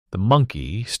The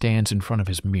monkey stands in front of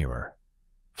his mirror,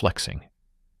 flexing,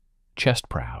 chest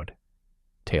proud,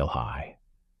 tail high.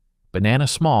 Banana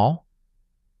small,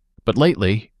 but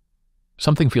lately,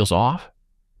 something feels off.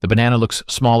 The banana looks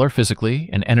smaller physically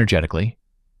and energetically.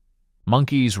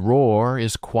 Monkey's roar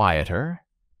is quieter.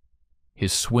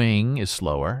 His swing is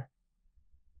slower.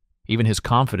 Even his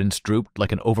confidence drooped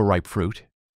like an overripe fruit.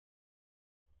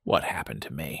 What happened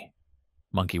to me?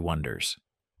 Monkey wonders.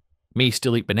 Me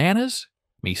still eat bananas?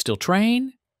 Me still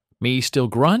train? Me still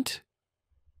grunt?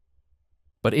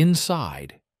 But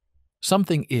inside,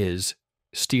 something is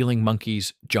stealing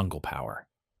Monkey's jungle power.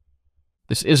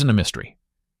 This isn't a mystery.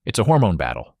 It's a hormone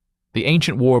battle. The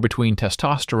ancient war between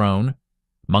testosterone,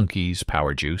 Monkey's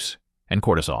power juice, and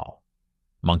cortisol,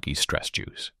 Monkey's stress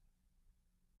juice.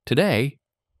 Today,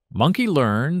 Monkey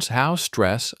learns how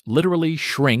stress literally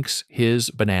shrinks his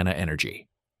banana energy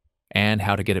and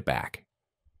how to get it back.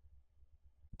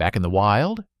 Back in the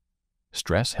wild,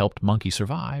 stress helped Monkey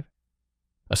survive.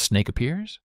 A snake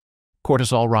appears,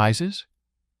 cortisol rises,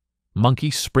 Monkey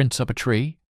sprints up a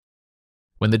tree.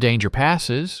 When the danger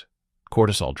passes,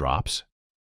 cortisol drops,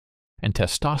 and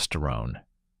testosterone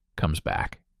comes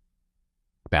back.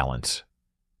 Balance.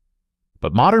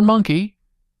 But modern Monkey,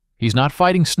 he's not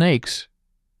fighting snakes.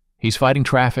 He's fighting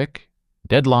traffic,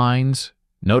 deadlines,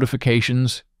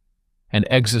 notifications, and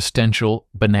existential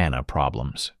banana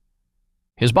problems.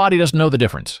 His body doesn't know the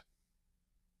difference.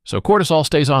 So cortisol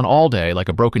stays on all day like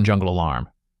a broken jungle alarm.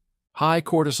 High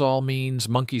cortisol means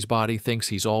Monkey's body thinks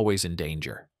he's always in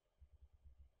danger.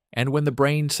 And when the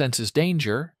brain senses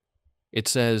danger, it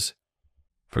says,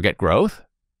 forget growth,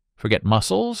 forget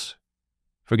muscles,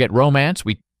 forget romance,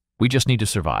 we just need to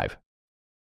survive.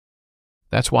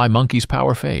 That's why Monkey's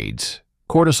power fades.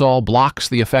 Cortisol blocks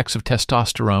the effects of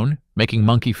testosterone, making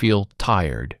Monkey feel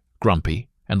tired, grumpy,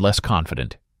 and less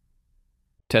confident.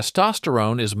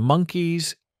 Testosterone is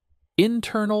Monkey's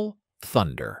internal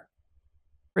thunder.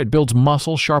 It builds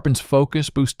muscle, sharpens focus,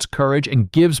 boosts courage,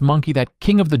 and gives Monkey that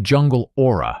king of the jungle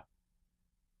aura.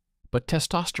 But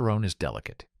testosterone is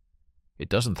delicate. It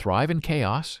doesn't thrive in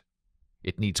chaos.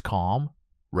 It needs calm,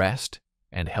 rest,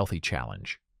 and healthy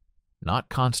challenge, not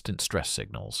constant stress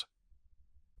signals.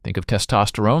 Think of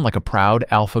testosterone like a proud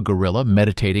alpha gorilla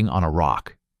meditating on a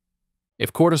rock.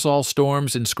 If cortisol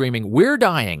storms in screaming, "We're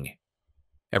dying!"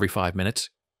 every 5 minutes,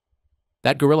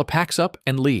 that gorilla packs up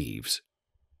and leaves.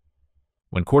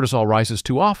 When cortisol rises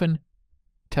too often,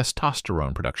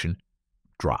 testosterone production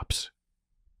drops.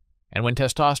 And when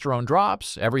testosterone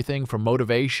drops, everything from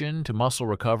motivation to muscle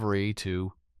recovery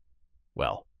to,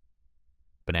 well,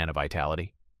 banana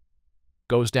vitality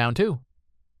goes down too.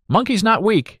 Monkey's not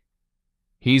weak.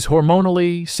 He's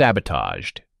hormonally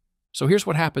sabotaged. So here's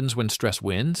what happens when stress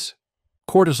wins.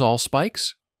 Cortisol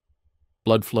spikes.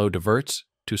 Blood flow diverts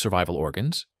to survival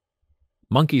organs.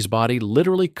 Monkey's body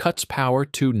literally cuts power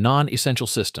to non-essential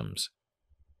systems.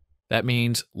 That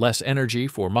means less energy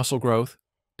for muscle growth,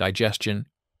 digestion,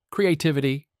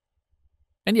 creativity,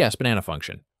 and yes, banana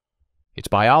function. It's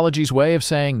biology's way of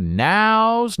saying,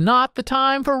 now's not the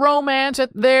time for romance,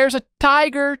 there's a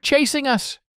tiger chasing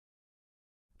us.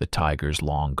 The tiger's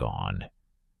long gone.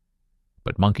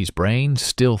 But Monkey's brain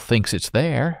still thinks it's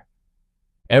there.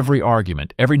 Every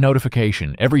argument, every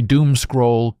notification, every doom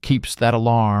scroll keeps that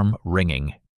alarm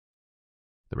ringing.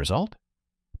 The result?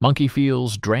 Monkey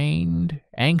feels drained,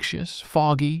 anxious,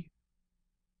 foggy,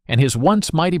 and his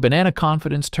once mighty banana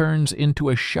confidence turns into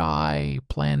a shy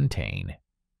plantain.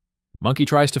 Monkey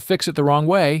tries to fix it the wrong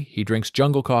way. He drinks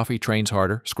jungle coffee, trains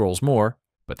harder, scrolls more,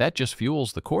 but that just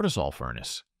fuels the cortisol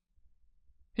furnace.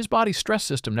 His body's stress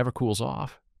system never cools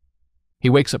off. He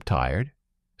wakes up tired,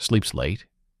 sleeps late,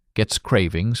 gets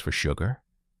cravings for sugar,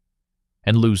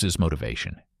 and loses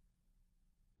motivation.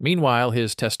 Meanwhile,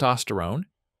 his testosterone,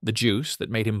 the juice that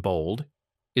made him bold,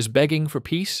 is begging for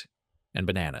peace and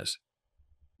bananas.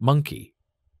 Monkey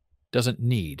doesn't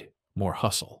need more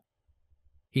hustle.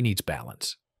 He needs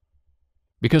balance.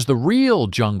 Because the real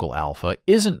jungle alpha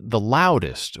isn't the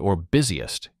loudest or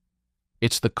busiest.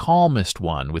 It's the calmest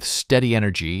one with steady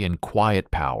energy and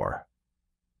quiet power.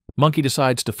 Monkey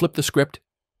decides to flip the script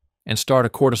and start a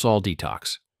cortisol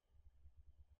detox.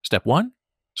 Step 1,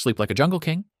 sleep like a jungle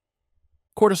king.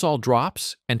 Cortisol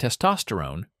drops and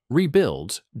testosterone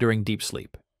rebuilds during deep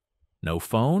sleep. No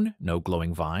phone, no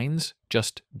glowing vines,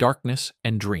 just darkness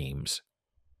and dreams.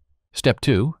 Step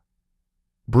 2,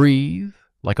 breathe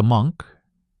like a monk,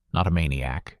 not a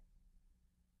maniac.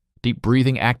 Deep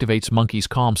breathing activates Monkey's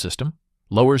calm system,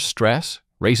 lowers stress,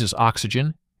 raises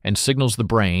oxygen, and signals the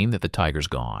brain that the tiger's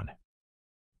gone.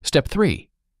 Step 3,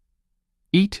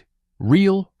 eat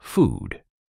real food,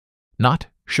 not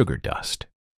sugar dust.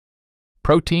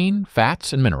 Protein,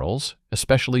 fats, and minerals,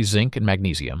 especially zinc and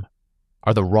magnesium,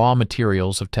 are the raw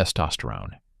materials of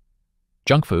testosterone.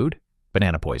 Junk food,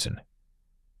 banana poison.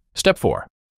 Step 4.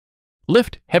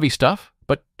 Lift heavy stuff,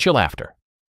 but chill after.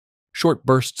 Short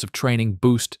bursts of training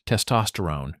boost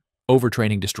testosterone.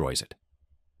 Overtraining destroys it.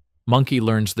 Monkey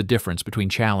learns the difference between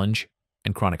challenge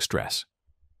and chronic stress.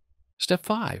 Step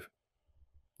 5.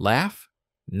 Laugh,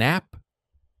 nap,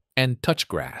 and touch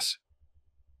grass.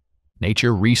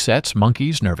 Nature resets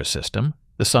monkey's nervous system.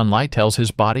 The sunlight tells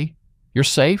his body, "You're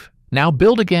safe, now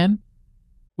build again."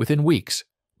 Within weeks,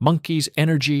 monkey's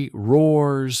energy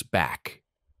roars back.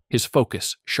 His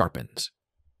focus sharpens.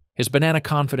 His banana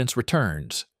confidence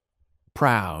returns,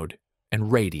 proud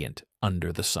and radiant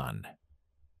under the sun.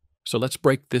 So let's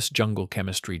break this jungle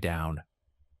chemistry down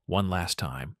one last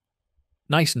time.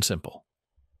 Nice and simple.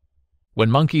 When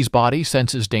monkey's body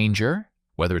senses danger,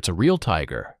 whether it's a real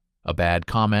tiger, a bad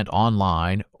comment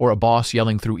online, or a boss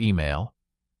yelling through email,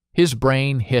 his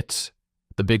brain hits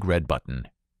the big red button.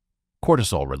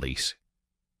 Cortisol release.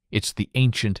 It's the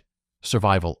ancient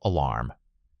survival alarm.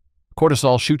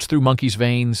 Cortisol shoots through monkey's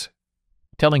veins,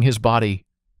 telling his body,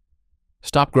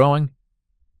 "Stop growing,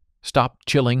 stop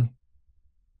chilling,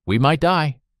 we might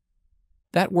die."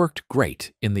 That worked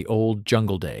great in the old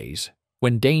jungle days,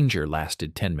 when danger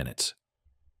lasted 10 minutes.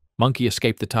 Monkey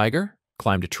escaped the tiger,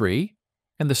 climbed a tree,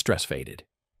 and the stress faded.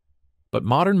 But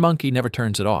modern monkey never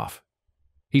turns it off.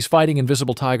 He's fighting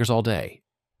invisible tigers all day.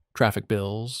 Traffic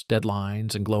bills,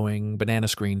 deadlines, and glowing banana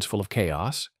screens full of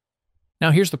chaos.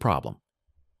 Now here's the problem.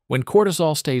 When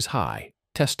cortisol stays high,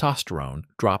 testosterone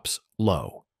drops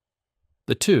low.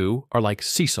 The two are like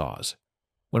seesaws.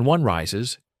 When one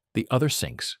rises, the other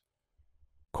sinks.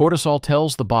 Cortisol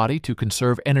tells the body to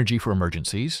conserve energy for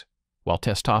emergencies, while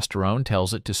testosterone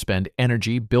tells it to spend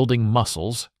energy building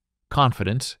muscles,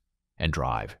 confidence, and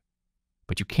drive.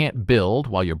 But you can't build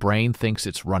while your brain thinks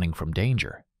it's running from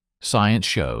danger. Science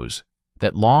shows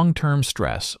that long-term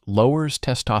stress lowers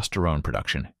testosterone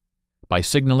production by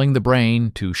signaling the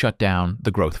brain to shut down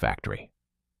the growth factory.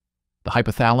 The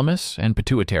hypothalamus and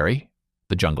pituitary,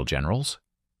 the jungle generals,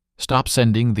 stop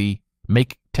sending the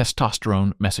 "make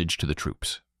testosterone" message to the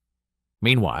troops.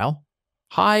 Meanwhile,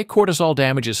 high cortisol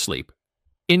damages sleep,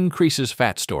 increases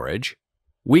fat storage,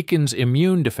 weakens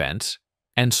immune defense,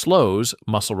 and slows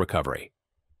muscle recovery.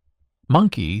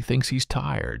 Monkey thinks he's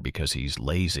tired because he's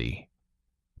lazy,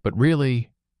 but really,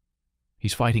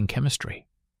 he's fighting chemistry.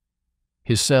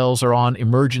 His cells are on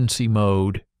emergency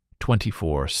mode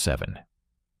 24/7.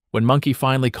 When monkey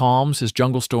finally calms his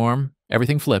jungle storm,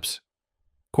 everything flips.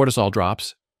 Cortisol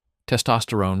drops,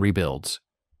 testosterone rebuilds,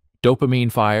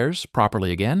 dopamine fires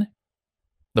properly again,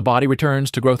 the body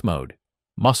returns to growth mode,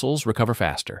 muscles recover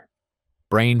faster,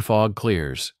 brain fog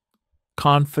clears,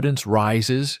 confidence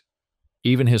rises,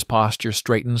 even his posture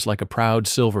straightens like a proud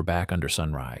silverback under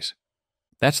sunrise.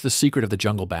 That's the secret of the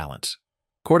jungle balance.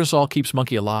 Cortisol keeps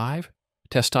monkey alive,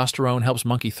 testosterone helps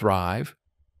monkey thrive.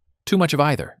 Too much of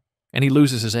either, and he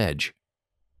loses his edge.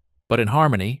 But in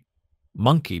harmony,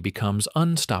 monkey becomes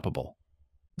unstoppable.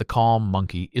 The calm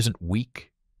monkey isn't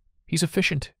weak. He's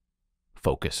efficient,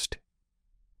 focused,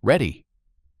 ready.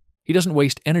 He doesn't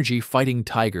waste energy fighting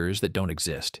tigers that don't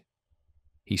exist.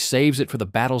 He saves it for the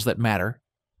battles that matter,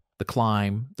 the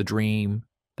climb, the dream,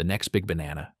 the next big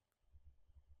banana.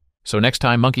 So next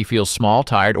time monkey feels small,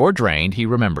 tired, or drained, he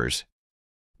remembers.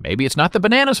 Maybe it's not the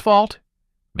banana's fault.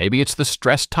 Maybe it's the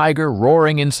stressed tiger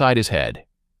roaring inside his head.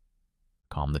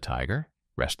 Calm the tiger,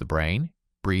 rest the brain,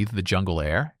 breathe the jungle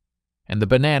air, and the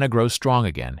banana grows strong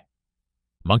again.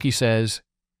 Monkey says,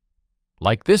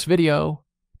 like this video,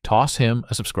 toss him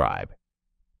a subscribe.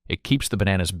 It keeps the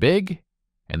bananas big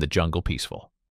and the jungle peaceful.